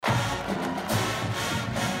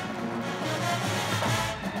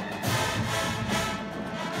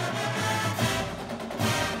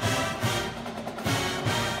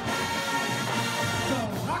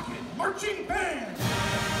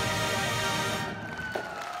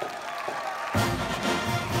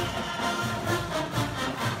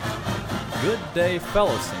Good day,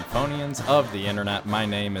 fellow symphonians of the internet. My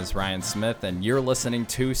name is Ryan Smith, and you're listening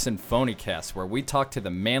to Symphonicast, where we talk to the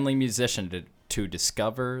manly musician to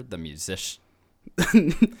discover the musician.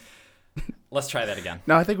 Let's try that again.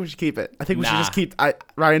 No, I think we should keep it. I think we should just keep...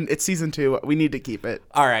 Ryan, it's season 2. We need to keep it.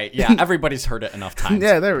 All right, yeah, everybody's heard it enough times.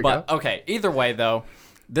 Yeah, there we go. Okay, either way, though,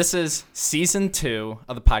 this is season 2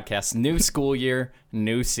 of the podcast. New school year,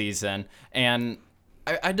 new season, and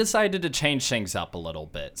I decided to change things up a little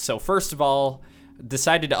bit. So first of all,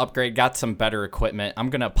 decided to upgrade, got some better equipment. I'm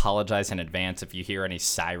going to apologize in advance if you hear any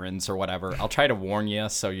sirens or whatever. I'll try to warn you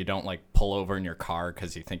so you don't pull over in your car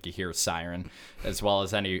because you think you hear a siren, as well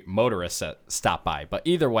as any motorists that stop by. But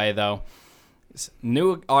either way, though,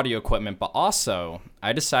 new audio equipment, but also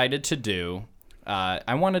I decided to do,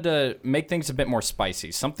 I wanted to make things a bit more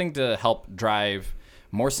spicy, something to help drive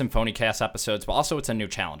more Symphonicast episodes, but also it's a new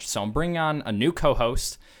challenge. So I'm bringing on a new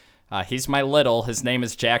co-host. He's his name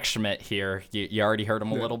is Jack Schmidt here. You already heard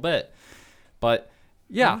him a little bit. But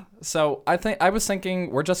yeah, so I was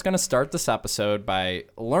thinking we're just going to start this episode by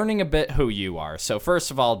learning a bit who you are. So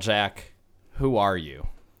first of all, Jack, who are you?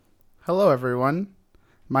 Hello, everyone.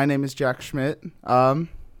 My name is Jack Schmidt.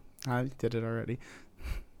 I did it already.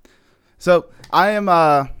 So I'm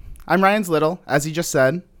Ryan's little, as he just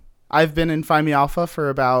said. I've been in Phi Mu Alpha for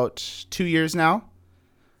about 2 years now.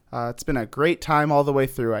 It's been a great time all the way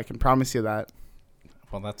through. I can promise you that.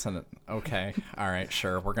 Well, okay. All right,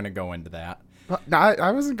 sure. We're going to go into that. No,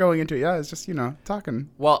 I wasn't going into it. Yeah, it's just,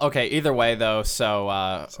 talking. Well, okay. Either way, though.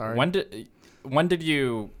 So Sorry. When did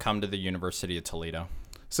you come to the University of Toledo?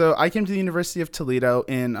 So I came to the University of Toledo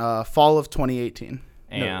in fall of 2018.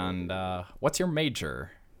 And what's your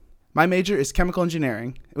major? My major is chemical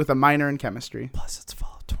engineering with a minor in chemistry. Plus, it's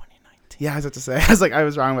fall of 2019. Yeah, I was about to say. I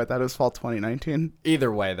was wrong about that. It was fall 2019.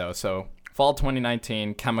 Either way, though. So fall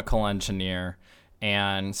 2019, chemical engineer.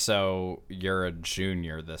 And so you're a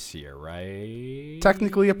junior this year, right?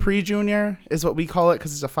 Technically a pre-junior is what we call it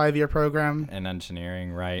because it's a 5-year program. In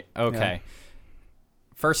engineering, right? Okay. Yeah.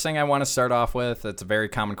 First thing I want to start off with, it's a very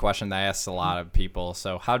common question that I ask a lot of people.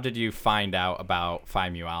 So how did you find out about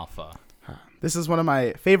Phi Mu Alpha? This is one of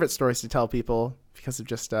my favorite stories to tell people because of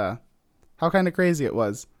just how kind of crazy it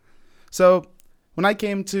was. So when I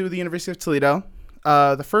came to the University of Toledo,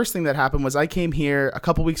 the first thing that happened was I came here a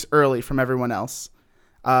couple weeks early from everyone else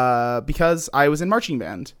because I was in marching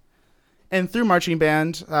band. And through marching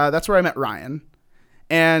band, that's where I met Ryan.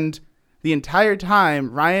 And the entire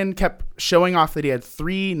time, Ryan kept showing off that he had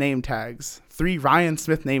 3 name tags, 3 Ryan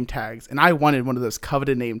Smith name tags. And I wanted one of those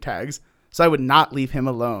coveted name tags. So I would not leave him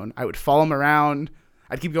alone. I would follow him around.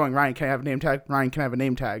 I'd keep going, Ryan, can I have a name tag? Ryan, can I have a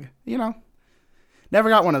name tag? Never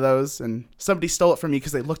got one of those, and somebody stole it from me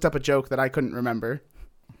because they looked up a joke that I couldn't remember.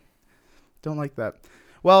 Don't like that.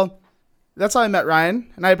 Well, that's how I met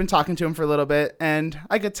Ryan, and I had been talking to him for a little bit, and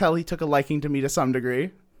I could tell he took a liking to me to some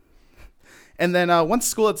degree. And then once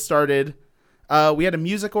school had started, we had a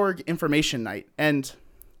music org information night, and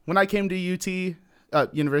when I came to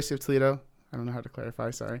University of Toledo, I don't know how to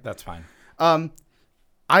clarify, sorry. That's fine.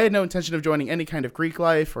 I had no intention of joining any kind of Greek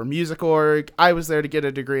life or music org. I was there to get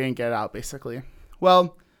a degree and get out, basically.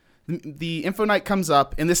 Well, the info night comes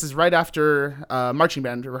up, and this is right after marching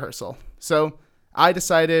band rehearsal. So I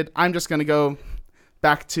decided I'm just going to go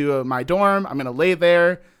back to my dorm. I'm going to lay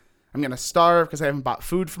there. I'm going to starve because I haven't bought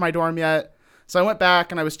food for my dorm yet. So I went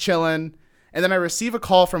back, and I was chilling. And then I receive a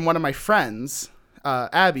call from one of my friends,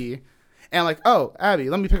 Abby. And I'm like, oh, Abby,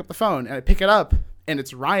 let me pick up the phone. And I pick it up, and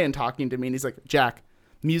it's Ryan talking to me. And he's like, Jack,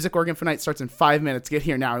 music org info night starts in 5 minutes. Get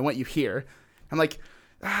here now. I want you here. I'm like,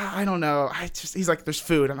 I don't know. He's like, there's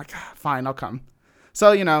food. I'm like, fine, I'll come.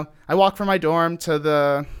 So, I walk from my dorm to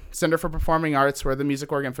the Center for Performing Arts where the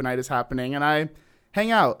music org info night is happening. And I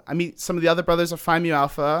hang out. I meet some of the other brothers of Phi Mu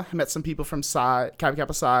Alpha. I met some people from Kappa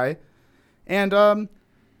Kappa Psi. And,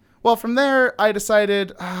 well, from there, I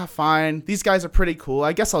decided, fine, these guys are pretty cool.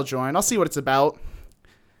 I guess I'll join. I'll see what it's about.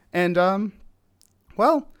 And,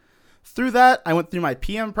 well, through that, I went through my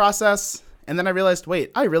PM process, and then I realized,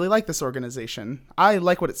 wait, I really like this organization. I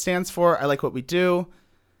like what it stands for. I like what we do.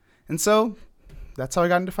 And so that's how I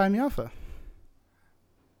got into Phi Mu Alpha.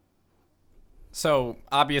 So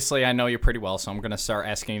obviously I know you pretty well, so I'm going to start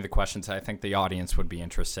asking you the questions I think the audience would be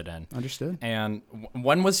interested in. Understood. And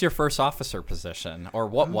when was your first officer position, or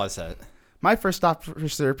what was it? My first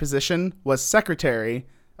officer position was secretary,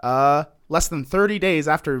 less than 30 days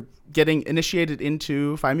after getting initiated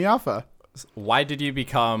into Phi Mu Alpha. Why did you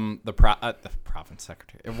become the province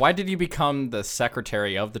secretary? Why did you become the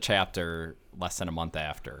secretary of the chapter less than a month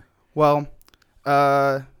after? Well,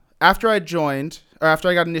 after I joined, after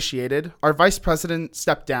I got initiated, our vice president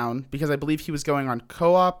stepped down because I believe he was going on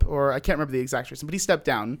co-op, or I can't remember the exact reason, but he stepped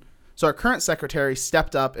down. So our current secretary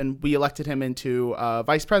stepped up and we elected him into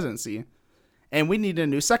vice presidency. And we needed a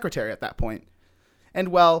new secretary at that point. And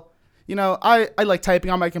well, you know, I like typing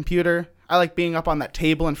on my computer. I like being up on that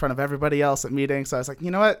table in front of everybody else at meetings. So I was like,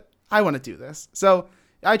 you know what? I want to do this. So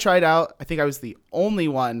I tried out. I think I was the only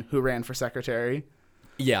one who ran for secretary.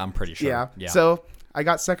 Yeah, I'm pretty sure. Yeah. So I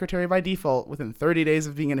got secretary by default within 30 days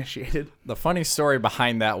of being initiated. The funny story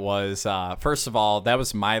behind that was, first of all, that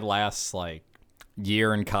was my last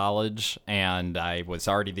year in college, and I was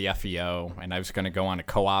already the FEO, and I was going to go on a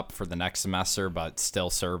co-op for the next semester, but still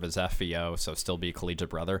serve as FEO, so still be a collegiate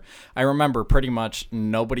brother. I remember pretty much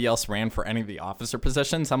nobody else ran for any of the officer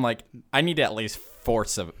positions. I'm like, I need to at least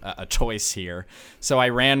force a choice here. So I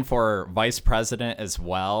ran for vice president as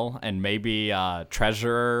well, and maybe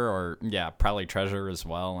treasurer, or probably treasurer as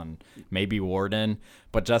well, and maybe warden.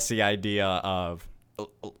 But just the idea of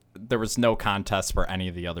there was no contest for any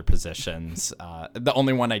of the other positions. The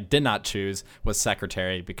only one I did not choose was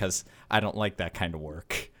secretary because I don't like that kind of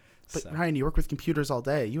work. But Ryan, you work with computers all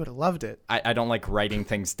day. You would have loved it. I don't like writing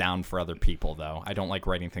things down for other people, though. I don't like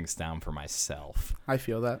writing things down for myself. I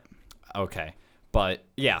feel that. Okay. But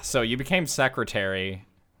yeah, so you became secretary.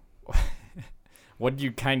 What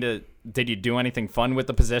did you do anything fun with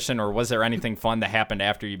the position, or was there anything fun that happened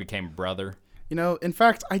after you became brother? You know, in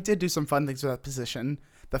fact, I did do some fun things with that position.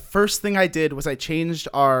 The first thing I did was I changed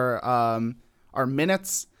our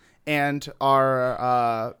minutes and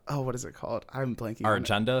our what is it called? I'm blanking. Our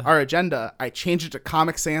agenda. Our agenda. I changed it to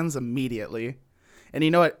Comic Sans immediately, and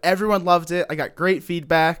you know what? Everyone loved it. I got great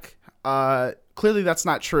feedback. Clearly, that's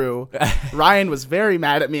not true. Ryan was very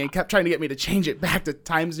mad at me and kept trying to get me to change it back to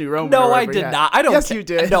Times New Roman. No, I did not. I don't. Yes, you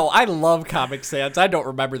did. No, I love Comic Sans. I don't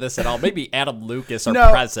remember this at all. Maybe Adam Lucas, our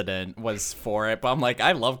president, was for it, but I'm like,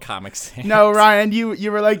 I love Comic Sans. No, Ryan,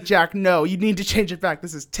 you were like, Jack, no, you need to change it back.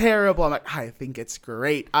 This is terrible. I'm like, I think it's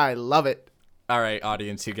great. I love it. All right,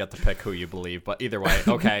 audience, you get to pick who you believe, but either way,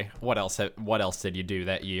 okay. What else did you do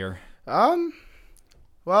that year?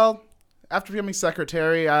 Well, after becoming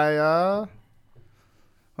secretary, I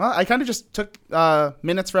kind of just took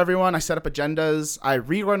minutes for everyone. I set up agendas. I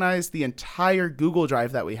reorganized the entire Google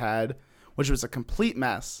Drive that we had, which was a complete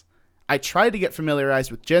mess. I tried to get familiarized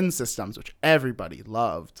with Gen systems, which everybody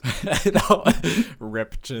loved. No,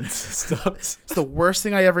 rip Gen systems. It's the worst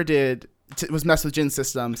thing I ever did was mess with Gen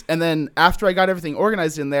systems. And then after I got everything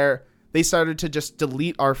organized in there, they started to just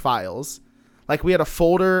delete our files. Like we had a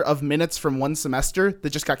folder of minutes from one semester that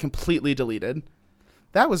just got completely deleted.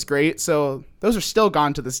 That was great. So those are still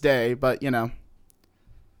gone to this day, but yeah,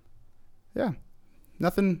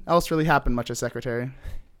 nothing else really happened much as secretary.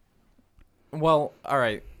 Well, all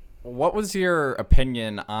right. What was your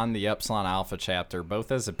opinion on the Epsilon Alpha chapter,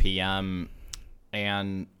 both as a PM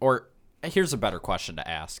or here's a better question to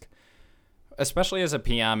ask. Especially as a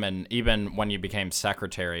PM and even when you became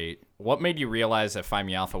secretary, what made you realize that Phi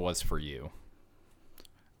Mi Alpha was for you?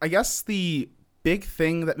 I guess the big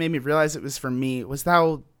thing that made me realize it was for me was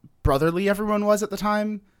how brotherly everyone was at the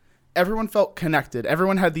time. Everyone felt connected.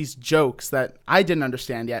 Everyone had these jokes that I didn't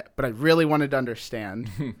understand yet, but I really wanted to understand.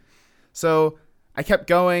 So I kept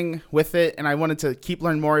going with it, and I wanted to keep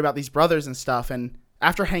learning more about these brothers and stuff. And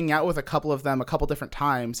after hanging out with a couple of them a couple different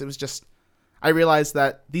times, it was just, I realized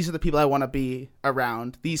that these are the people I want to be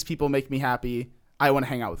around. These people make me happy. I want to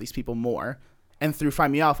hang out with these people more. And through Phi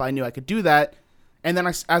Mi Alpha, I knew I could do that. And then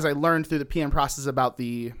as I learned through the PM process about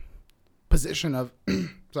the position of,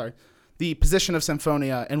 the position of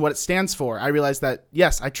Symphonia and what it stands for, I realized that,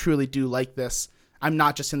 yes, I truly do like this. I'm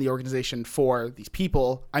not just in the organization for these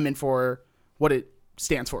people. I'm in for what it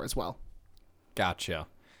stands for as well. Gotcha.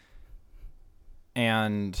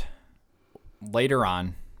 And later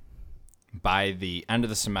on, by the end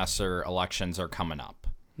of the semester, elections are coming up.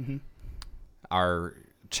 Mm-hmm. Our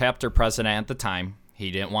chapter president at the time, he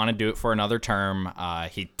didn't want to do it for another term.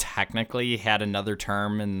 He technically had another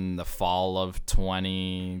term in the fall of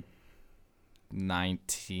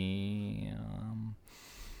 2019.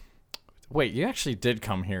 Wait, you actually did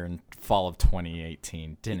come here in fall of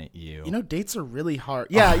 2018, didn't you? You know, dates are really hard.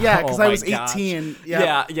 Yeah, because I was 18.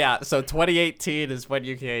 Yeah. So 2018 is when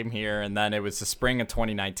you came here, and then it was the spring of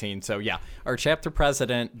 2019. So yeah, our chapter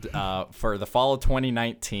president for the fall of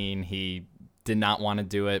 2019, he did not want to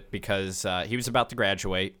do it because he was about to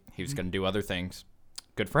graduate. He was going to do other things.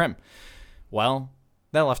 Good for him. Well,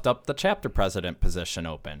 that left up the chapter president position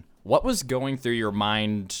open. What was going through your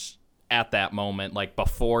mind at that moment, like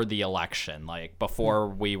before the election, like before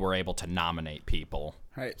we were able to nominate people?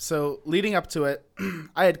 Right. So leading up to it,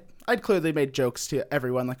 I I'd clearly made jokes to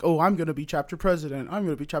everyone like, oh, I'm going to be chapter president. I'm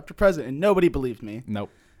going to be chapter president. And nobody believed me. Nope.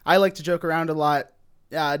 I like to joke around a lot.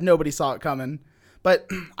 Nobody saw it coming. But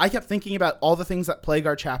I kept thinking about all the things that plague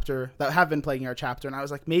our chapter, that have been plaguing our chapter. And I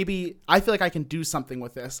was like, maybe I feel like I can do something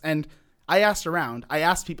with this. And I asked around. I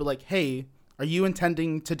asked people like, hey, are you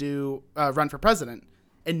intending to run for president?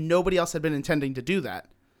 And nobody else had been intending to do that.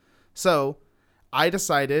 So I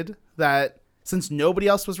decided that since nobody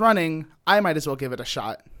else was running, I might as well give it a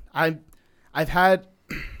shot. I've had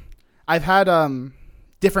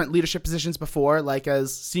different leadership positions before, like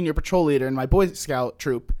as senior patrol leader in my Boy Scout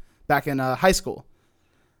troop back in high school.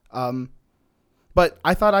 But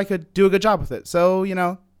I thought I could do a good job with it. So,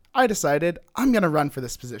 I decided I'm going to run for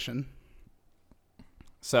this position.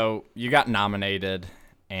 So you got nominated,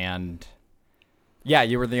 and yeah,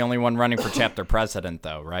 you were the only one running for chapter president,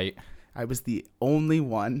 though, right? I was the only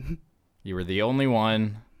one. You were the only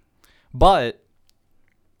one. But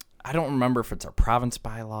I don't remember if it's our province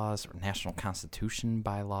bylaws or national constitution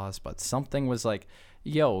bylaws, but something was like,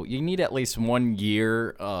 yo, you need at least 1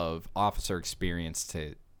 year of officer experience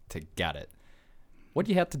to get it. What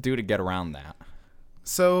do you have to do to get around that?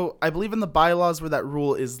 So I believe in the bylaws where that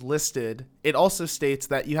rule is listed, it also states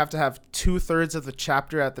that you have to have 2/3 of the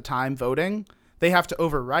chapter at the time voting. They have to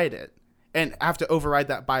override it and have to override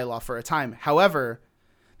that bylaw for a time. However,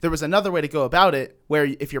 there was another way to go about it where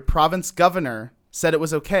if your province governor said it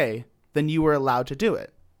was okay, then you were allowed to do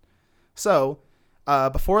it. So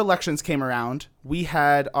before elections came around, we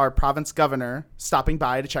had our province governor stopping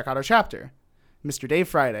by to check out our chapter, Mr. Dave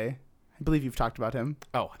Friday. I believe you've talked about him.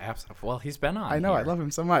 Oh, absolutely. Well, he's been on. I know. Here. I love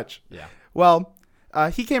him so much. Yeah. Well,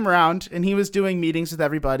 he came around and he was doing meetings with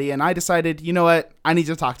everybody. And I decided, you know what? I need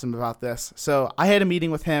to talk to him about this. So I had a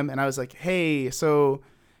meeting with him and I was like, hey, so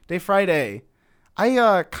Dave Friday,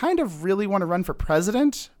 I kind of really want to run for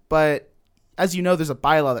president. But as you know, there's a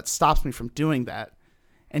bylaw that stops me from doing that.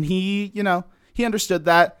 And he understood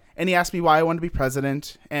that. And he asked me why I wanted to be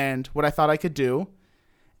president and what I thought I could do.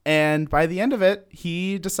 And by the end of it,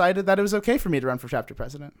 he decided that it was okay for me to run for chapter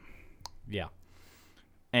president. Yeah.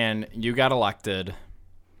 And you got elected.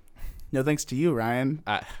 No thanks to you, Ryan.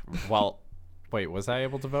 Well, wait, was I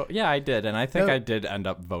able to vote? Yeah, I did. And I think I did end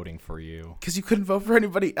up voting for you. Because you couldn't vote for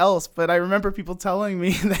anybody else. But I remember people telling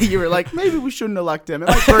me that you were like, maybe we shouldn't elect him. It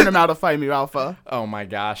might burn him out of Phi Mu Alpha. Oh, my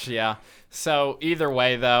gosh. Yeah. So either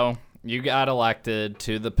way, though, you got elected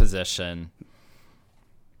to the position.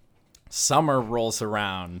 Summer rolls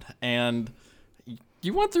around, and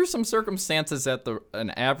you went through some circumstances that an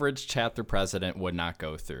average chapter president would not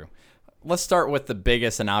go through. Let's start with the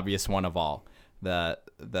biggest and obvious one of all,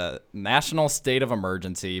 the national state of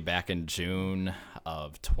emergency back in June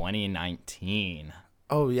of 2019.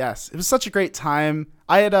 Oh, yes. It was such a great time.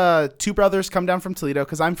 I had 2 brothers come down from Toledo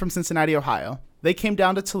because I'm from Cincinnati, Ohio. They came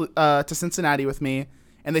down to Cincinnati with me,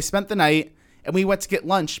 and they spent the night. And we went to get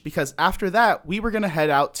lunch because after that, we were going to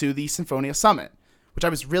head out to the Symphonia Summit, which I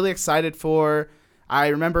was really excited for. I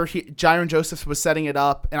remember Jiron Joseph was setting it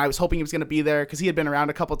up, and I was hoping he was going to be there because he had been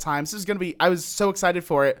around a couple times. I was so excited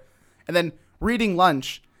for it. And then we're eating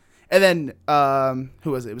lunch. And then,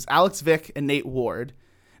 who was it? It was Alex Vick and Nate Ward.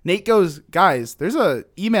 Nate goes, guys, there's a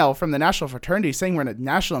email from the National Fraternity saying we're in a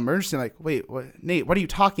national emergency. I'm like, wait, what? Nate, what are you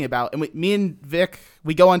talking about? And me and Vic,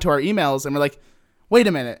 we go onto our emails, and we're like, wait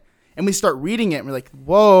a minute. And we start reading it, and we're like,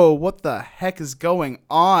 whoa, what the heck is going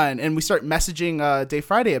on? And we start messaging Dave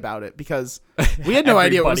Friday about it because we had no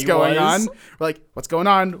idea what was going on. We're like, what's going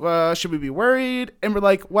on? Should we be worried? And we're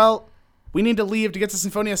like, well, we need to leave to get to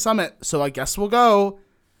Symphonia Summit, so I guess we'll go.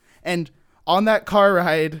 And on that car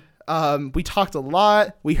ride, we talked a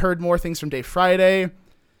lot. We heard more things from Dave Friday.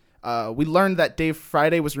 We learned that Dave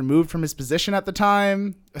Friday was removed from his position at the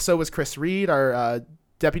time. So was Chris Reed, our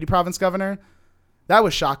deputy province governor. That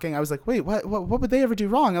was shocking. I was like, wait, what would they ever do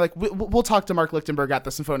wrong? Like, we'll talk to Mark Lichtenberg at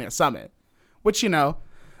the Symphonia Summit, which,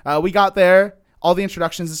 we got there. All the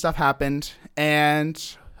introductions and stuff happened. And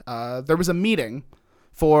there was a meeting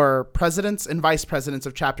for presidents and vice presidents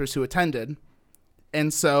of chapters who attended.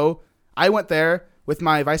 And so I went there with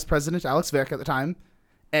my vice president, Alex Vick, at the time.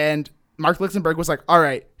 And Mark Lichtenberg was like, all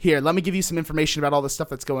right, here, let me give you some information about all the stuff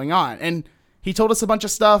that's going on. And he told us a bunch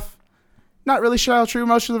of stuff. Not really sure how true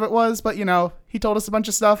most of it was, but, he told us a bunch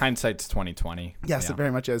of stuff. Hindsight's 20/20. Yes, yeah. It very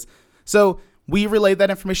much is. So we relayed that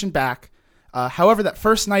information back. However, that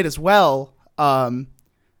first night as well, there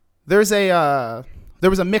was a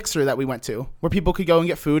mixer that we went to where people could go and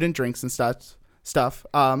get food and drinks and stuff.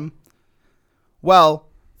 Well,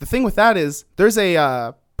 the thing with that is there's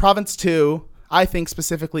a Province 2, I think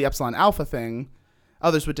specifically Epsilon Alpha thing,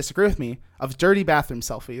 others would disagree with me, of dirty bathroom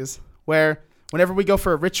selfies where whenever we go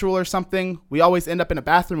for a ritual or something, we always end up in a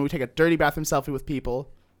bathroom and we take a dirty bathroom selfie with people.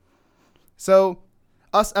 So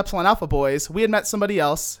us Epsilon Alpha boys, we had met somebody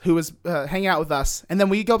else who was hanging out with us. And then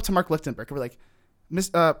we go up to Mark Lichtenberg and we're like,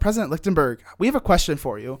 President Lichtenberg, we have a question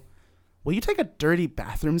for you. Will you take a dirty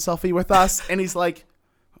bathroom selfie with us? And he's like,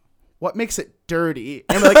 what makes it dirty?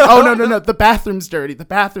 And we're like, oh, no. The bathroom's dirty.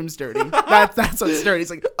 That's what's dirty. He's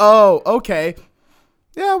like, oh, okay.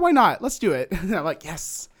 Yeah, why not? Let's do it. And I'm like,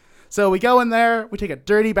 yes. So we go in there, we take a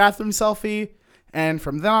dirty bathroom selfie, and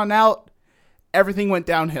from then on out, everything went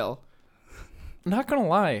downhill. Not gonna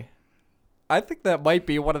lie, I think that might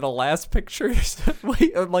be one of the last pictures,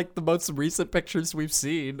 like the most recent pictures we've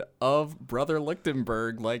seen of Brother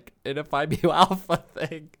Lichtenberg, like in a Phi Mu Alpha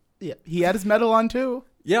thing. Yeah, he had his medal on too.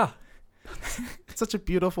 Yeah. It's such a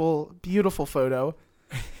beautiful, beautiful photo.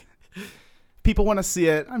 People want to see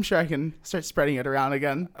it. I'm sure I can start spreading it around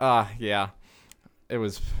again. Yeah.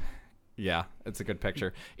 It's a good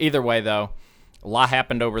picture. Either way, though, a lot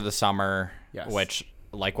happened over the summer, yes. Which,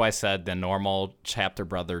 like I said, the normal chapter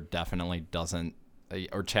brother definitely doesn't,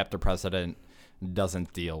 or chapter president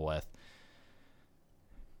doesn't deal with.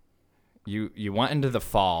 You went into the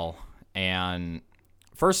fall, and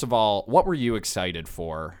first of all, what were you excited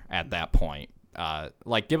for at that point?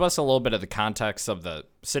 Give us a little bit of the context of the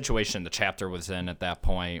situation the chapter was in at that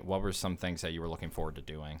point. What were some things that you were looking forward to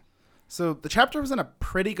doing? So the chapter was in a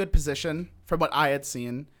pretty good position from what I had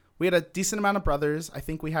seen. We had a decent amount of brothers. I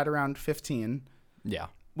think we had around 15. Yeah.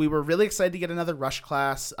 We were really excited to get another rush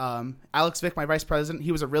class. Alex Vick, my vice president,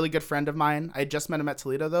 he was a really good friend of mine. I had just met him at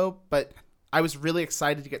Toledo, though, but I was really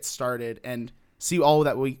excited to get started and see all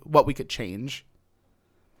that what we could change.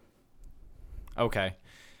 Okay.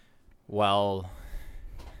 Well,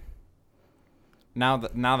 now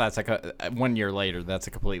that's like 1 year later, that's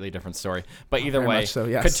a completely different story. But either way, so,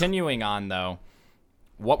 yes. Continuing on, though,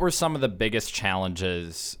 what were some of the biggest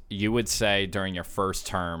challenges you would say during your first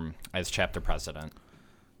term as chapter president?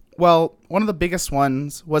 Well, one of the biggest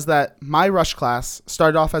ones was that my rush class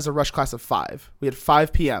started off as a rush class of 5. We had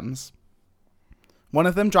 5 PMs. One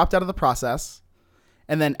of them dropped out of the process.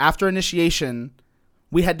 And then after initiation,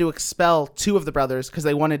 we had to expel 2 of the brothers because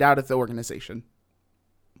they wanted out of the organization.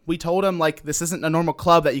 We told them, like, this isn't a normal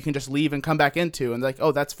club that you can just leave and come back into. And they're like,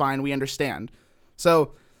 oh, that's fine. We understand.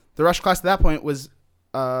 So the rush class at that point was,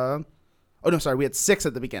 we had 6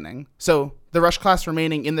 at the beginning. So the rush class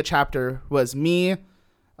remaining in the chapter was me,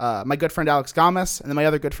 my good friend Alex Gomez, and then my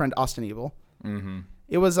other good friend Austin Evil. Mm-hmm.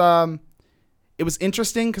 It was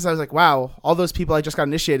interesting because I was like, wow, all those people I just got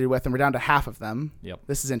initiated with, and we're down to half of them. Yep.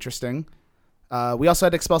 This is interesting. We also had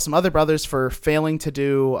to expel some other brothers for failing to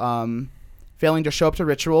show up to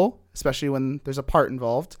ritual, especially when there's a part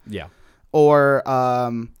involved. Yeah. Or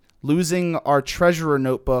losing our treasurer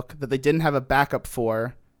notebook that they didn't have a backup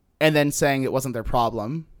for, and then saying it wasn't their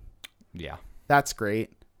problem. Yeah. That's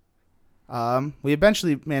great. We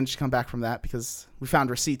eventually managed to come back from that because we found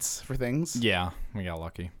receipts for things. Yeah, we got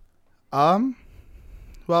lucky.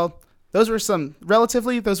 Well, those were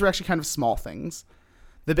actually kind of small things.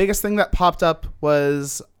 The biggest thing that popped up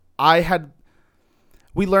was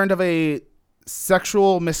we learned of a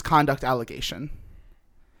sexual misconduct allegation,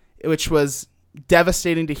 which was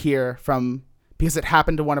devastating to hear because it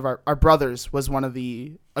happened to one of our brothers was one of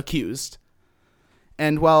the accused.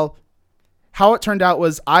 And well, how it turned out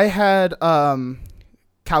was I had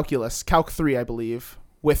calculus, Calc 3, I believe,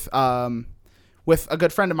 with a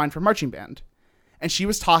good friend of mine from marching band. And she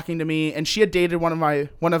was talking to me, and she had dated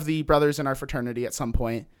one of the brothers in our fraternity at some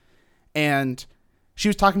point. And she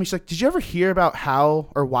was talking to me. She's like, did you ever hear about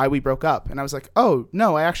how or why we broke up? And I was like, oh,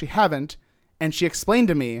 no, I actually haven't. And she explained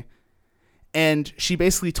to me, and she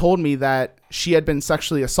basically told me that she had been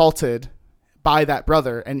sexually assaulted by that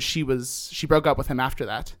brother, and she broke up with him after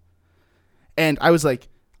that. And I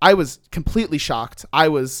was completely shocked. I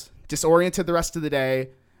was disoriented the rest of the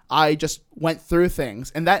day. I just went through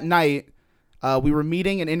things. And that night, we were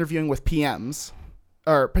meeting and interviewing with PMs,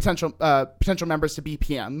 or potential members to be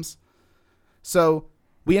PMs. So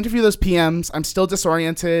we interview those PMs. I'm still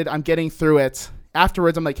disoriented. I'm getting through it.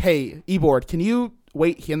 Afterwards, I'm like, hey, E-Board, can you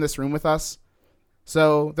wait in this room with us?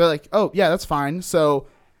 So they're like, oh, yeah, that's fine. So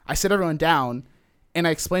I sit everyone down, and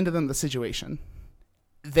I explain to them the situation.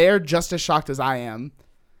 They're just as shocked as I am.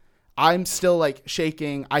 I'm still, like,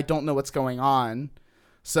 shaking. I don't know what's going on.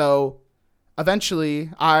 So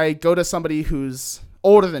eventually, I go to somebody who's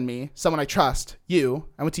older than me, someone I trust, you.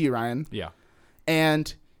 I went to you, Ryan. Yeah.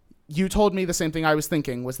 And you told me the same thing I was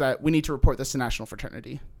thinking, was that we need to report this to National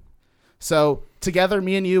Fraternity. So together,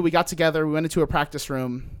 me and you, we got together, we went into a practice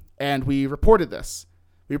room, and we reported this.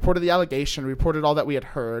 We reported the allegation, we reported all that we had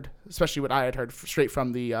heard, especially what I had heard straight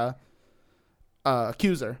from the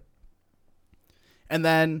accuser. And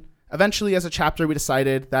then eventually, as a chapter, we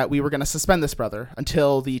decided that we were going to suspend this brother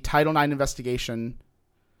until the Title IX investigation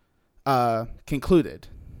concluded.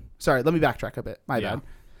 Sorry, let me backtrack a bit. My bad.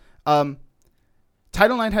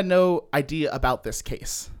 Title IX had no idea about this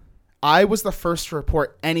case. I was the first to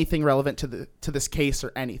report anything relevant to this case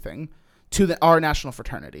or anything to our national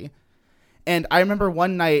fraternity. And I remember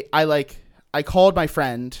one night I called my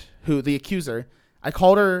friend, the accuser. I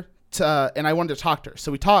called her and I wanted to talk to her.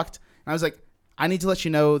 So we talked, and I was like, I need to let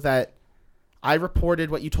you know that I reported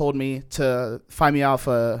what you told me to find me off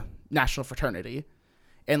a national fraternity.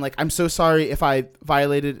 And like, I'm so sorry if I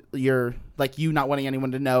violated your, like, you not wanting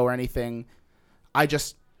anyone to know or anything. I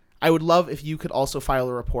would love if you could also file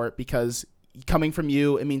a report, because coming from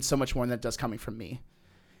you, it means so much more than it does coming from me.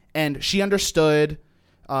 And she understood.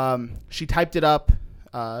 She typed it up.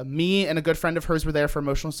 Me and a good friend of hers were there for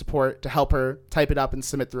emotional support to help her type it up and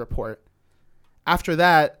submit the report. After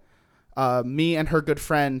that, me and her good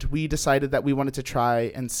friend, we decided that we wanted to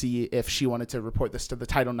try and see if she wanted to report this to the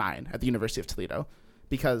Title IX at the University of Toledo,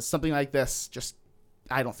 because something like this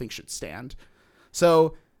I don't think should stand.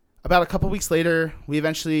 So about a couple weeks later, she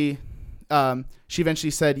eventually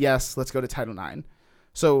said, yes, let's go to Title IX.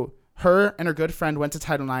 So her and her good friend went to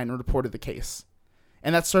Title IX and reported the case.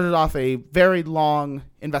 And that started off a very long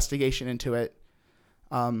investigation into it.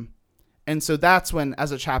 And so that's when,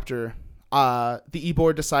 as a chapter, the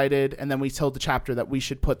e-board decided, and then we told the chapter that we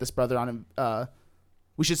should put this brother on,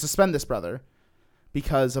 we should suspend this brother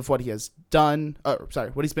because of what he has done,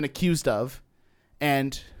 what he's been accused of,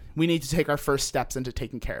 and we need to take our first steps into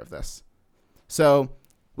taking care of this. So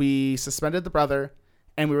we suspended the brother,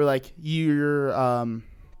 and we were like, your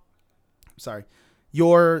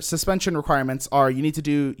suspension requirements are you need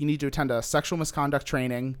to attend a sexual misconduct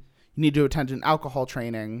training, you need to attend an alcohol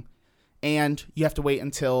training, and you have to wait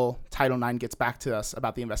until Title IX gets back to us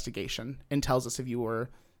about the investigation and tells us if you were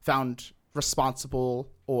found responsible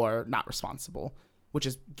or not responsible, which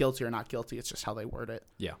is guilty or not guilty. It's just how they word it.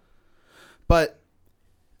 Yeah. But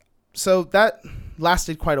so that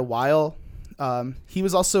lasted quite a while. He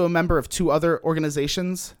was also a member of two other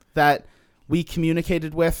organizations that we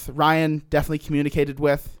communicated with. Ryan definitely communicated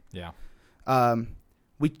with. Yeah.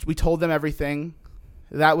 We told them everything.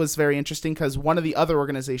 That was very interesting because one of the other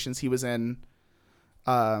organizations he was in,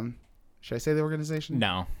 should I say the organization?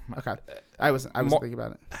 No. Okay. I wasn't thinking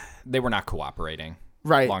about it. They were not cooperating.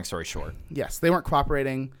 Right. Long story short. Yes, they weren't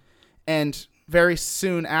cooperating. And very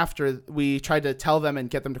soon after we tried to tell them and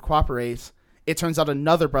get them to cooperate, it turns out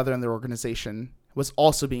another brother in their organization was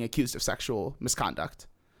also being accused of sexual misconduct.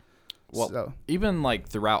 Well, even like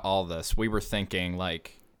throughout all this, we were thinking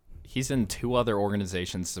like he's in two other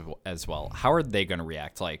organizations as well. How are they going to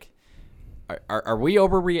react? Like, are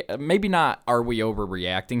we maybe not are we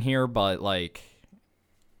overreacting here, but like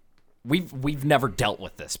we've never dealt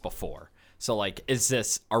with this before. So like,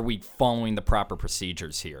 are we following the proper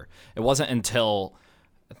procedures here? It wasn't until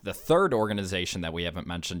the third organization that we haven't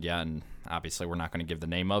mentioned yet, and obviously we're not going to give the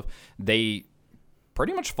name of, they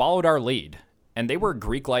pretty much followed our lead. And they were a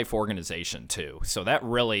Greek life organization too. So that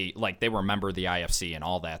really, like, they were a member of the IFC and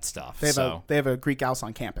all that stuff. They have a Greek house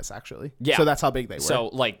on campus, actually. Yeah. So that's how big they were. So,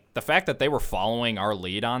 like, the fact that they were following our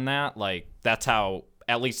lead on that, like, that's how,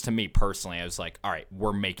 at least to me personally, I was like, all right,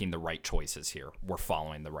 we're making the right choices here. We're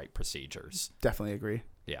following the right procedures. Definitely agree.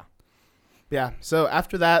 Yeah. Yeah. So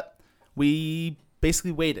after that, we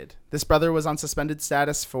basically waited. This brother was on suspended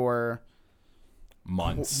status for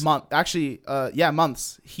months.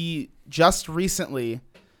 Months. He just recently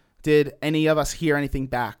did any of us hear anything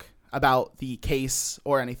back about the case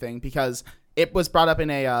or anything, because it was brought up in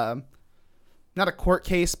a not a court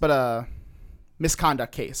case but a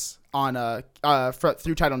misconduct case on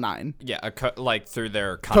through Title IX. Yeah, through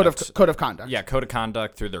their conduct. Code of conduct. Yeah, code of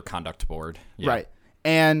conduct through their conduct board. Yeah. Right.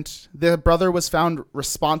 And the brother was found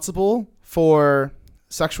responsible for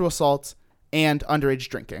sexual assault and underage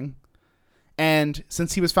drinking. And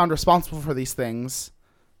since he was found responsible for these things,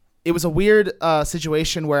 it was a weird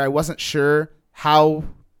situation where I wasn't sure how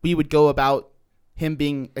we would go about him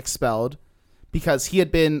being expelled, because he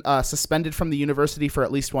had been suspended from the university for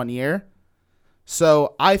at least 1 year.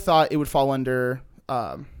 So I thought it would fall under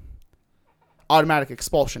automatic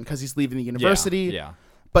expulsion because he's leaving the university. Yeah.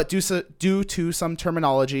 But due to some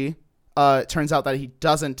terminology, it turns out that he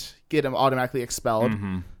doesn't get him automatically expelled.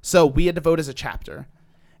 Mm-hmm. So we had to vote as a chapter.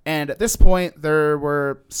 And at this point, there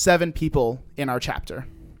were 7 people in our chapter.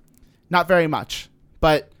 Not very much,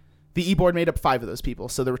 but the e-board made up 5 of those people.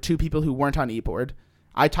 So there were 2 people who weren't on e-board.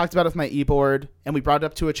 I talked about it with my e-board, and we brought it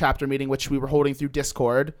up to a chapter meeting, which we were holding through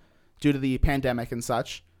Discord due to the pandemic and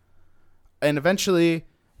such. And eventually,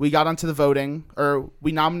 we got onto the voting, or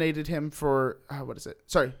we nominated him for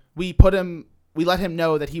we let him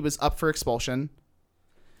know that he was up for expulsion.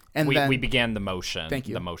 And we began the motion. Thank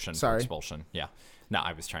you. The motion Sorry. for expulsion. Yeah. No,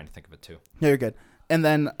 I was trying to think of it too. No, you're good. And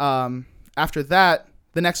then after that,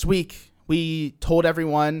 the next week, we told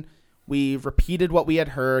everyone, we repeated what we had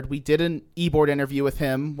heard. We did an e-board interview with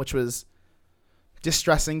him, which was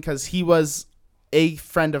distressing because he was a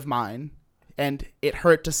friend of mine, and it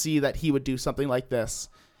hurt to see that he would do something like this.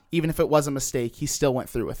 Even if it was a mistake, he still went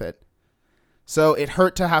through with it. So it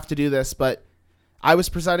hurt to have to do this, but I was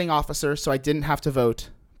presiding officer, so I didn't have to vote.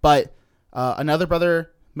 But another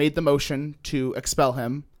brother made the motion to expel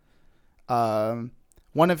him.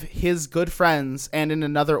 One of his good friends and in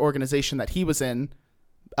another organization that he was in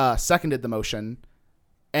seconded the motion.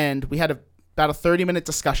 And we had about a 30-minute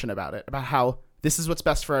discussion about it, about how this is what's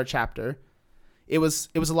best for our chapter. It was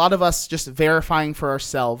a lot of us just verifying for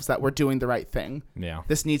ourselves that we're doing the right thing. Yeah.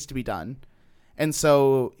 This needs to be done. And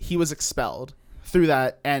so he was expelled through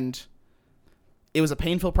that, and it was a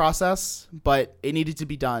painful process, but it needed to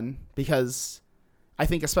be done because I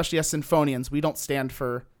think especially as Symphonians, we don't stand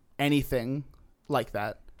for anything like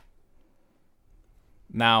that.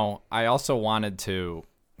 Now, I also wanted to...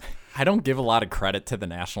 I don't give a lot of credit to the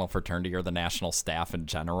national fraternity or the national staff in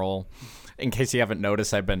general. In case you haven't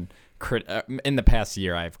noticed, I've been in the past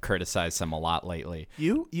year I've criticized them a lot lately.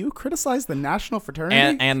 You criticize the national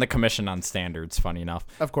fraternity and the Commission on Standards, funny enough.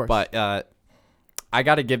 Of course. But I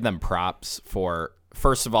got to give them props for,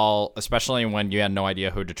 first of all, especially when you had no idea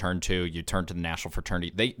who to turn to, you turned to the national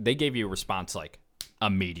fraternity. They gave you a response like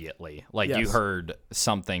immediately. Like Yes. you heard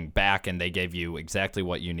something back and they gave you exactly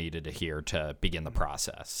what you needed to hear to begin the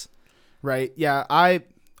process. Right. Yeah.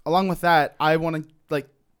 Along with that, I want to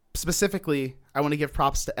specifically, I want to give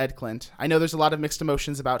props to Ed Clint. I know there's a lot of mixed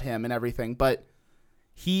emotions about him and everything, but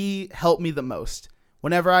he helped me the most.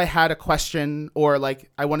 Whenever I had a question or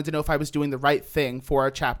I wanted to know if I was doing the right thing for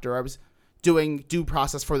our chapter, I was doing due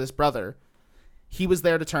process for this brother, he was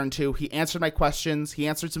there to turn to. He answered my questions. He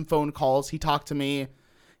answered some phone calls. He talked to me.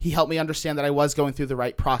 He helped me understand that I was going through the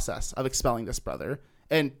right process of expelling this brother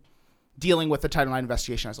and dealing with the Title IX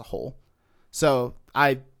investigation as a whole. So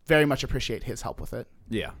I very much appreciate his help with it.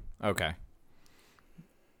 Yeah. Okay.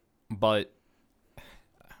 But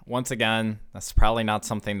once again, that's probably not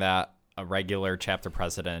something that a regular chapter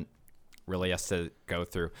president really has to go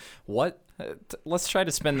through. Let's try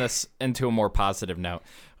to spin this into a more positive note.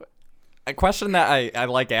 A question that I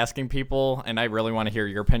like asking people, and I really want to hear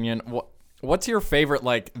your opinion. What's your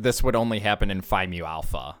favorite, this would only happen in Phi Mu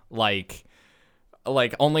Alpha? Like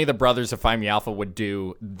only the brothers of Phi Mu Alpha would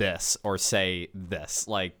do this or say this.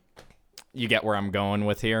 You get where I'm going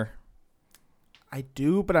with here? I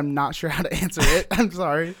do, but I'm not sure how to answer it. I'm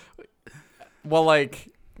sorry. Well,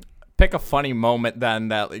 pick a funny moment then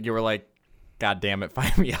that you were like, God damn it,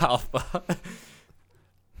 Phi Mu Alpha.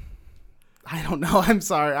 I don't know. I'm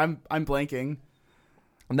sorry. I'm blanking.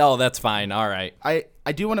 No, that's fine. All right.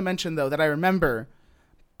 I do want to mention, though, that I remember,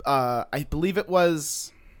 I believe it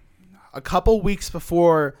was a couple weeks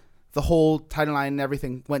before the whole Title IX and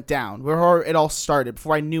everything went down, before it all started,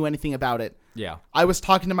 before I knew anything about it. Yeah. I was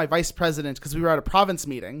talking to my vice president because we were at a province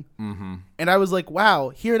meeting. Mm-hmm. And I was like, wow,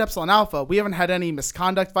 here at Epsilon Alpha, we haven't had any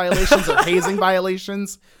misconduct violations or hazing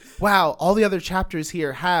violations. Wow, all the other chapters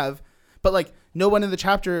here have. But, no one in the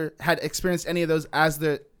chapter had experienced any of those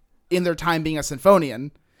in their time being a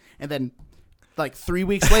Symphonian. And then, 3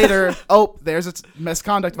 weeks later, there's a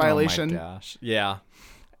misconduct violation. Oh, my gosh. Yeah.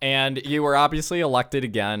 And you were obviously elected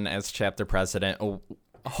again as chapter president.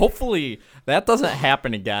 Hopefully that doesn't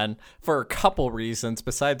happen again for a couple reasons.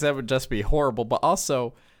 Besides, that would just be horrible. But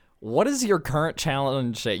also, what is your current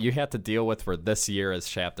challenge that you have to deal with for this year as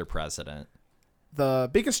chapter president? The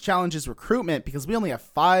biggest challenge is recruitment because we only have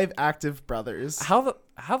 5 active brothers. How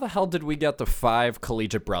the hell did we get to 5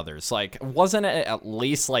 collegiate brothers? Wasn't it at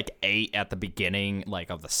least 8 at the beginning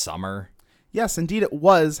of the summer? Yes, indeed it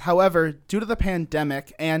was. However, due to the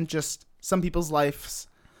pandemic and just some people's lives,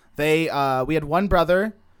 we had one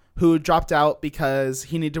brother who dropped out because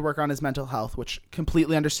he needed to work on his mental health, which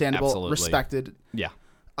completely understandable, Absolutely. respected. Yeah.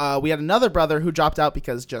 We had another brother who dropped out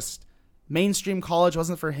because just mainstream college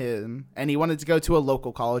wasn't for him, and he wanted to go to a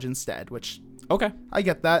local college instead, which Okay. I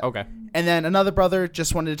get that. Okay. And then another brother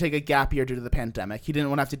just wanted to take a gap year due to the pandemic. He didn't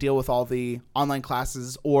want to have to deal with all the online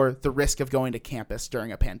classes or the risk of going to campus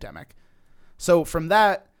during a pandemic. So from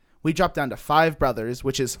that, we dropped down to 5 brothers,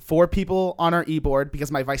 which is 4 people on our e-board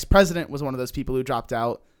because my vice president was one of those people who dropped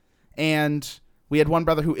out. And we had one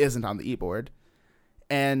brother who isn't on the e-board.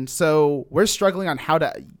 And so we're struggling on how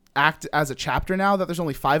to act as a chapter now that there's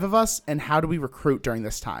only 5 of us, and how do we recruit during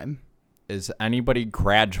this time? is anybody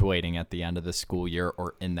graduating at the end of the school year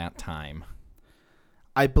or in that time?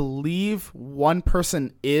 I believe one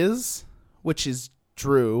person is, which is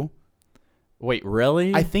Drew. Wait,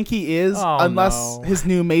 really? I think he is, Oh, unless no. his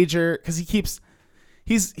new major, because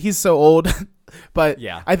he's so old, but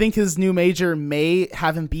Yeah. I think his new major may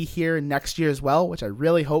have him be here next year as well, which I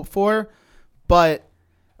really hope for. But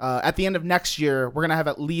at the end of next year, we're gonna have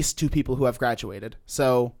at least 2 people who have graduated,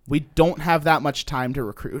 so we don't have that much time to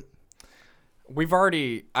recruit. I've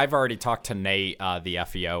already talked to Nate, the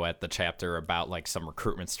FEO at the chapter, about like some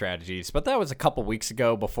recruitment strategies, but that was a couple weeks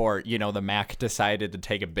ago before, the MAC decided to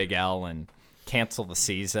take a big L and cancel the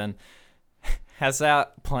season. Has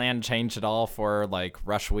that plan changed at all for like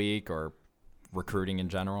rush week or recruiting in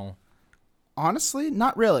general? Honestly,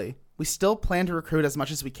 not really. We still plan to recruit as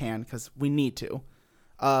much as we can because we need to.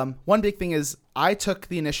 One big thing is I took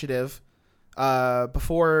the initiative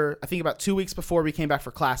before, I think about 2 weeks before we came back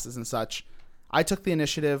for classes and such. I took the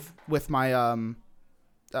initiative with my,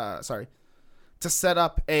 to set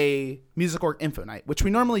up a music org info night, which we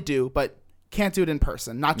normally do, but can't do it in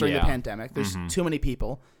person, not during the pandemic. There's too many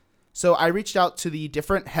people. So I reached out to the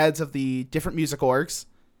different heads of the different music orgs,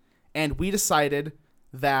 and we decided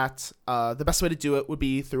that the best way to do it would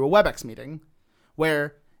be through a WebEx meeting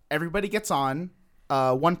where everybody gets on,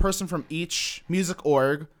 one person from each music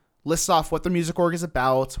org lists off what their music org is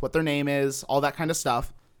about, what their name is, all that kind of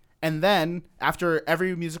stuff. And then after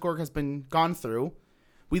every music org has been gone through,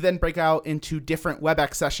 we then break out into different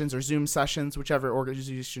WebEx sessions or Zoom sessions, whichever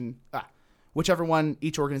one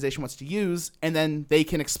each organization wants to use, and then they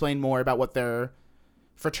can explain more about what their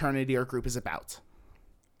fraternity or group is about.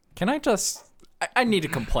 Can I just... I need to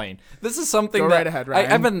complain. This is something Go that right ahead,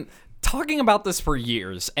 Ryan. I've been talking about this for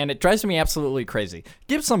years, and it drives me absolutely crazy.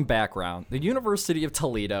 Give some background. The University of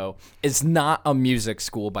Toledo is not a music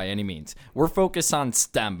school by any means. We're focused on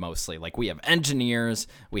STEM mostly. Like, we have engineers,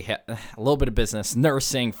 we have a little bit of business,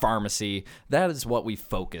 nursing, pharmacy. That is what we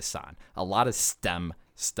focus on. A lot of STEM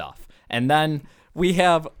stuff. And then we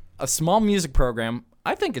have a small music program.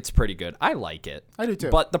 I think it's pretty good. I like it. I do too.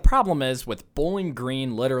 But the problem is with Bowling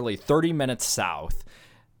Green, literally 30 minutes south,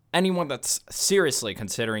 anyone that's seriously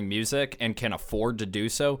considering music and can afford to do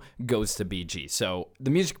so goes to BG. So the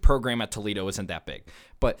music program at Toledo isn't that big.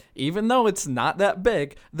 But even though it's not that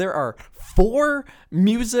big, there are 4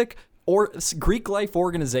 music or Greek life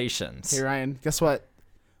organizations. Hey, Ryan, guess what?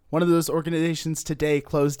 One of those organizations today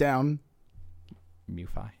closed down.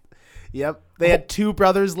 MUFI. Yep. They had 2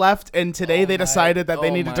 brothers left, and today they decided that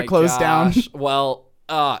they needed to close down. Well,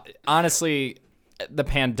 honestly, the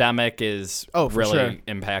pandemic is really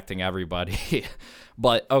impacting everybody.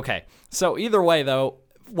 But, okay. So either way, though,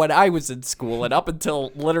 when I was in school, and up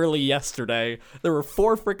until literally yesterday, there were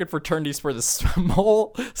 4 freaking fraternities for the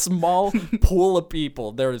small pool of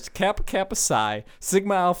people. There's Kappa Kappa Psi,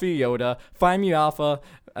 Sigma Alpha Iota, Phi Mu Alpha,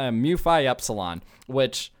 Mu Phi Epsilon,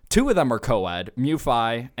 which... 2 of them are co-ed, Mu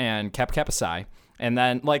Phi and Kappa Kappa Psi. And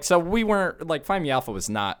then, so we weren't, Phi Mu Alpha was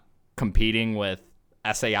not competing with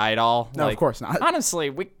SAI at all. No, of course not. Honestly,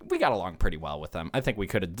 we got along pretty well with them. I think we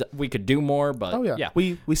could do more, but yeah.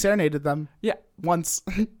 We serenaded them. Yeah. Once.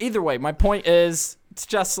 Either way, my point is, it's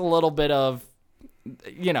just a little bit of,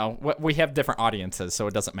 we have different audiences, so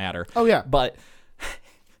it doesn't matter. Oh, yeah. But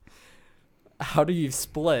how do you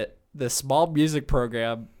split the small music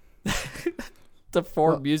program to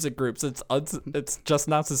 4 music groups? It's just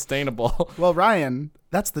not sustainable. Well, Ryan,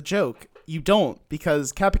 that's the joke. You don't,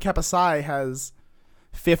 because Kappa Kappa Psi has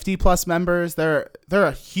 50 plus members. They're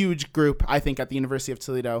a huge group, I think, at the University of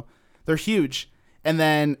Toledo. They're huge. And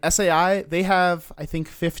then SAI, they have, I think,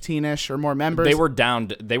 15-ish or more members.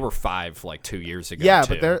 They were 5 2 years ago. Yeah,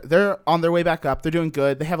 too. but they're on their way back up. They're doing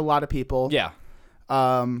good. They have a lot of people. Yeah.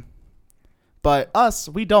 But us,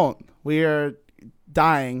 we don't. We are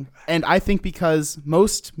dying. And I think because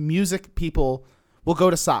most music people will go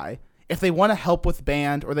to Psi. If they want to help with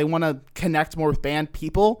band or they want to connect more with band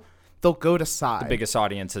people, they'll go to Psi. The biggest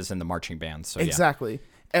audience is in the marching bands. So exactly.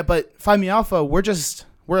 Yeah. But Phi Mu Alpha, we're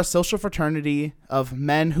a social fraternity of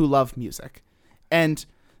men who love music. And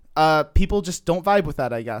people just don't vibe with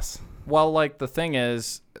that, I guess. Well, the thing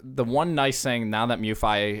is, the one nice thing now that Mu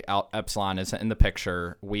Phi Epsilon is in the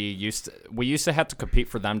picture, we used to have to compete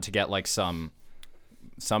for them to get some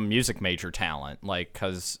music major talent,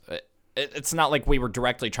 because it's not like we were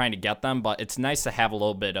directly trying to get them, but it's nice to have a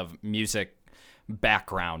little bit of music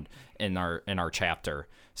background in our chapter.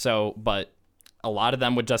 So, but a lot of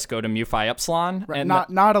them would just go to Mu Phi Epsilon, right, and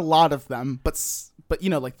not a lot of them, but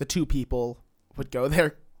the 2 people would go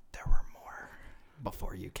there. There were more.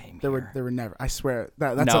 before you came There here. were never. I swear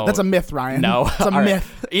that's No. that's a myth, Ryan. No. It's a All right.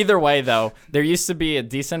 myth. Either way, though, there used to be a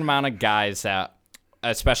decent amount of guys that,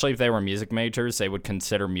 especially if they were music majors, they would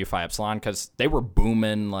consider Mu Phi Epsilon because they were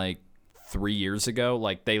booming like 3 years ago.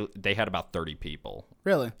 Like they had about 30 people.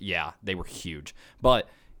 Really? Yeah, they were huge. But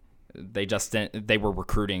they just didn't, they were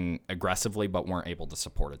recruiting aggressively but weren't able to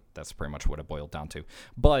support it. That's pretty much what it boiled down to.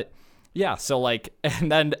 But yeah, so like,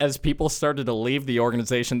 and then as people started to leave the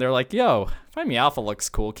organization, they're like, yo, Phi Mu Alpha looks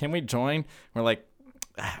cool. Can we join? We're like,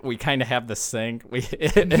 we kind of have this thing.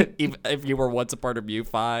 If you were once a part of Mu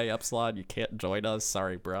Phi Epsilon, you can't join us.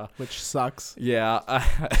 Sorry, bro. Which sucks. Yeah,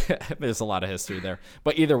 there's a lot of history there.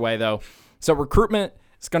 But either way, though, so recruitment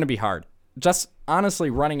is going to be hard. Just honestly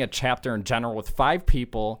running a chapter in general with 5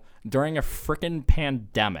 people during a freaking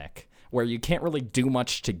pandemic where you can't really do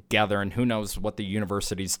much together, and who knows what the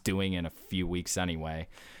university's doing in a few weeks anyway.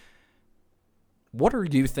 What are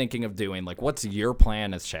you thinking of doing? Like, what's your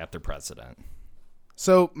plan as chapter president?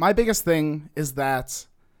 So my biggest thing is that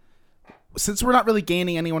since we're not really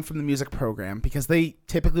gaining anyone from the music program, because they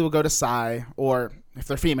typically will go to Psi, or if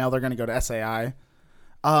they're female, they're going to go to SAI.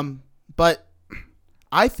 But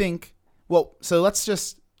I think, well, so let's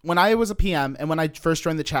just, when I was a PM and when I first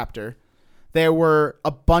joined the chapter, there were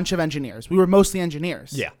a bunch of engineers. We were mostly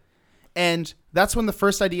engineers. Yeah. And that's when the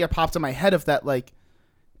first idea popped in my head of that, like,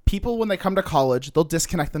 people, when they come to college, they'll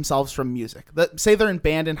disconnect themselves from music. Say they're in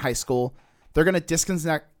band in high school, they're going to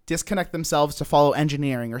disconnect themselves to follow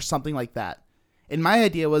engineering or something like that. And my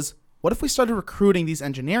idea was, what if we started recruiting these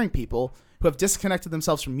engineering people who have disconnected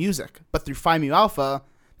themselves from music, but through Phi Mu Alpha,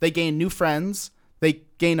 they gain new friends, they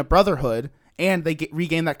gain a brotherhood, and they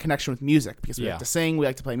regain that connection with music because we like to sing, we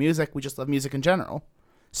like to play music, we just love music in general.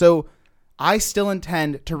 So I still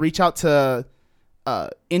intend to reach out to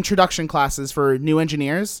introduction classes for new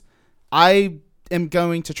engineers. I am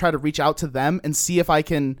going to try to reach out to them and see if I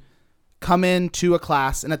can come into a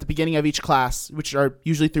class, and at the beginning of each class, which are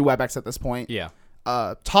usually through WebEx at this point,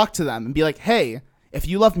 talk to them and be like, hey, if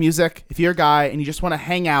you love music, if you're a guy and you just want to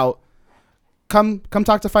hang out, come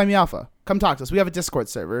talk to Phi Mu Alpha. Come talk to us. We have a Discord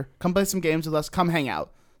server. Come play some games with us. Come hang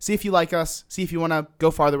out. See if you like us. See if you want to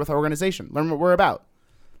go farther with our organization. Learn what we're about.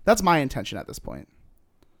 That's my intention at this point.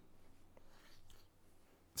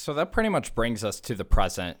 So that pretty much brings us to the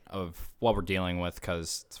present of what we're dealing with,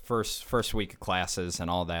 because it's first week of classes and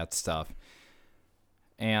all that stuff.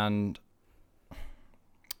 And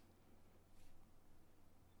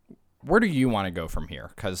where do you want to go from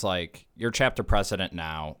here? Because, like, you're chapter president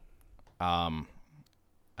now.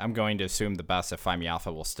 I'm going to assume the best if Phi Mu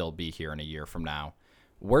Alpha will still be here in a year from now.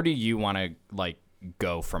 Where do you want to, like,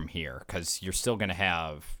 go from here? Because you're still going to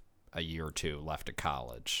have a year or two left of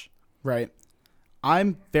college. Right.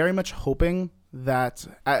 I'm very much hoping that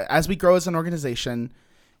as we grow as an organization,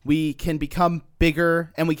 we can become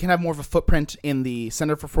bigger and we can have more of a footprint in the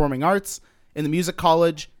Center for Performing Arts, in the music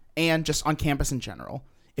college, and just on campus in general.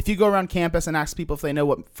 If you go around campus and ask people if they know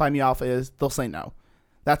what Phi Mu Alpha is, they'll say no.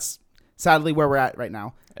 That's sadly where we're at right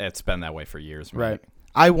now. It's been that way for years, right?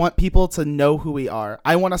 I want people to know who we are.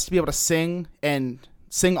 I want us to be able to sing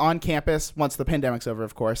on campus once the pandemic's over,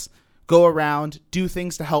 of course. Go around, do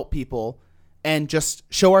things to help people, and just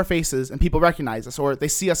show our faces, and people recognize us, or they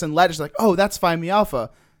see us in letters like, oh, that's Phi Mu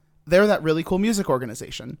Alpha. They're that really cool music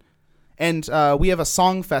organization. And we have a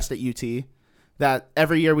song fest at UT that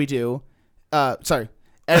every year we do. Every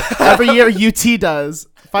year UT does.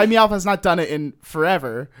 Phi Mu Alpha has not done it in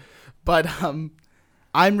forever. But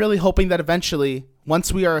I'm really hoping that eventually,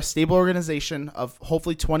 once we are a stable organization of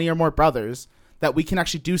hopefully 20 or more brothers, that we can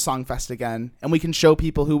actually do Songfest again, and we can show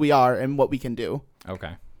people who we are and what we can do.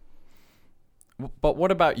 Okay. But what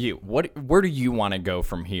about you? Where do you want to go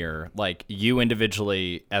from here? Like, you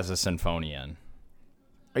individually as a symphonian?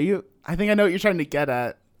 I think I know what you're trying to get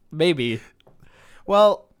at. Maybe.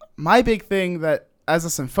 Well, my big thing that as a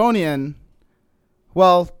symphonian,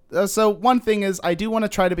 so one thing is I do want to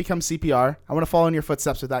try to become CPR. I want to follow in your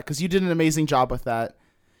footsteps with that because you did an amazing job with that,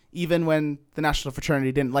 even when the National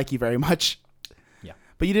Fraternity didn't like you very much. Yeah.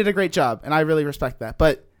 But you did a great job, and I really respect that.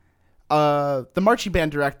 But the marching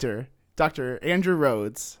band director, Dr. Andrew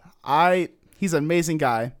Rhodes, he's an amazing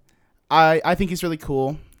guy. I think he's really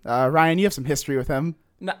cool. Ryan, you have some history with him.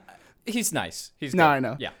 No, he's nice. He's no, good. I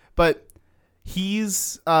know. Yeah. But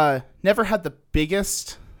he's never had the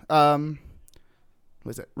biggest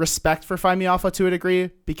respect for Phi Mu Alpha to a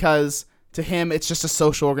degree, because to him it's just a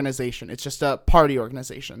social organization. It's just a party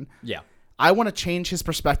organization. Yeah. I want to change his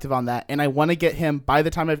perspective on that, and I want to get him, by the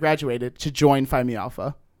time I've graduated, to join Phi Mu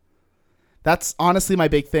Alpha. That's honestly my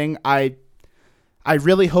big thing. I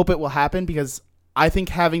really hope it will happen, because I think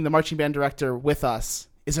having the marching band director with us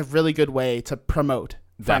is a really good way to promote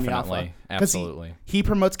Phi Mi Alpha. Definitely. Absolutely. He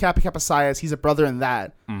promotes Kappa Kappa Psi's. He's a brother in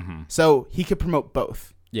that. Mm-hmm. So he could promote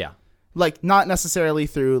both. Yeah. Like, not necessarily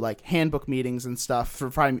through, like, handbook meetings and stuff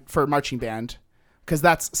for marching band, because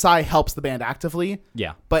Psi helps the band actively.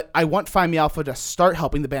 Yeah. But I want Phi Mi Alpha to start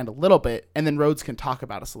helping the band a little bit, and then Rhodes can talk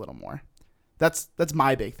about us a little more. That's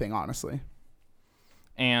my big thing, honestly.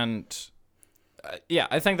 And, yeah,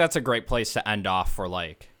 I think that's a great place to end off for,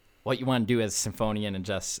 like, what you want to do as Symphonian and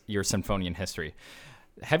just your Symphonian history.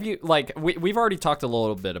 Have you, like, we've already talked a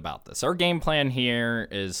little bit about this. Our game plan here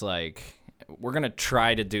is, like, we're going to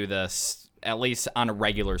try to do this at least on a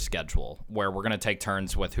regular schedule where we're going to take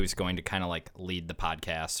turns with who's going to kind of, like, lead the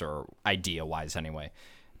podcast, or idea-wise anyway.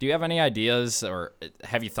 Do you have any ideas, or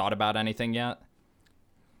have you thought about anything yet?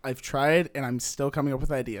 I've tried, and I'm still coming up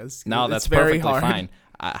with ideas. No, It's that's very perfectly hard. fine.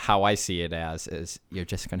 How I see it as is you're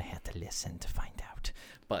just going to have to listen to find out.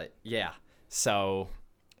 But, yeah, so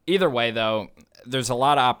either way, though, there's a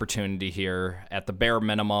lot of opportunity here. At the bare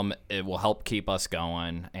minimum, it will help keep us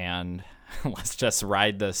going, and let's just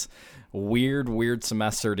ride this weird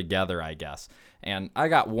semester together, I guess. And I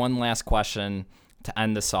got one last question to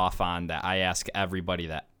end this off on that I ask everybody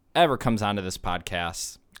that ever comes onto this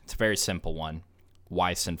podcast. It's a very simple one.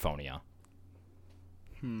 Why Sinfonia?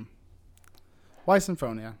 Why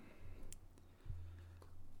Symphonia?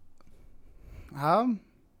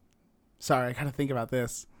 Sorry, I gotta think about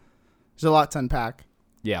this. There's a lot to unpack.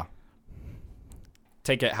 Yeah.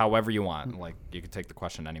 Take it however you want. Like, you can take the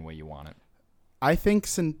question any way you want it. I think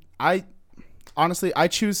I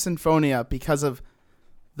choose Symphonia because of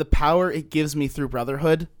the power it gives me through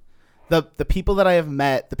brotherhood. The people that I have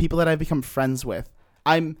met, the people that I've become friends with.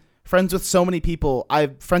 I'm friends with so many people.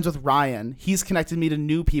 I'm friends with Ryan. He's connected me to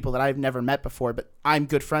new people that I've never met before, but I'm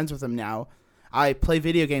good friends with them now. I play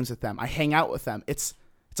video games with them. I hang out with them. It's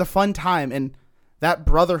a fun time, and that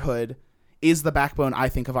brotherhood is the backbone, I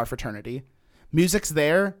think, of our fraternity. Music's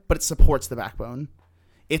there, but it supports the backbone.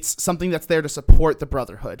 It's something that's there to support the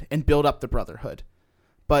brotherhood and build up the brotherhood.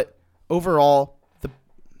 But overall,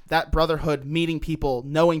 that brotherhood, meeting people,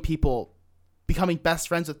 knowing people, becoming best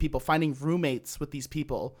friends with people, finding roommates with these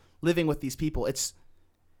people, living with these people, it's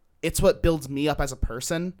what builds me up as a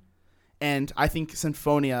person. And I think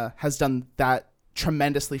Symphonia has done that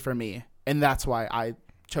tremendously for me. And that's why I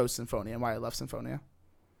chose Symphonia and why I love Symphonia.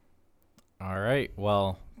 All right.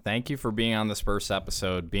 Well, thank you for being on this first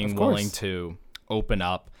episode, being Of course. willing to open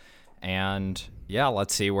up. And, yeah,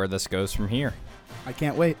 let's see where this goes from here. I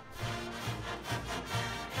can't wait.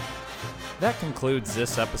 That concludes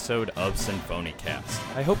this episode of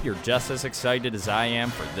SymphonyCast. I hope you're just as excited as I am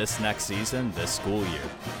for this next season, this school year.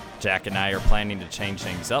 Jack and I are planning to change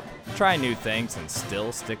things up, try new things, and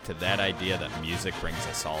still stick to that idea that music brings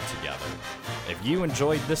us all together. If you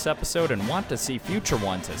enjoyed this episode and want to see future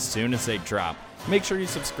ones as soon as they drop, make sure you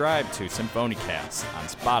subscribe to SymphonyCast on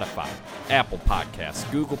Spotify, Apple Podcasts,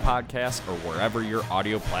 Google Podcasts, or wherever your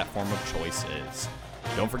audio platform of choice is.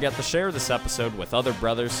 Don't forget to share this episode with other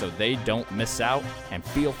brothers so they don't miss out, and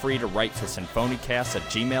feel free to write to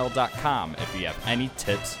symphonicast@gmail.com if you have any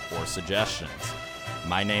tips or suggestions.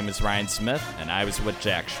 My name is Ryan Smith, and I was with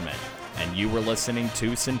Jack Schmidt, and you were listening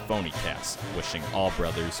to SymphonyCast, wishing all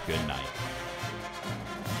brothers good night.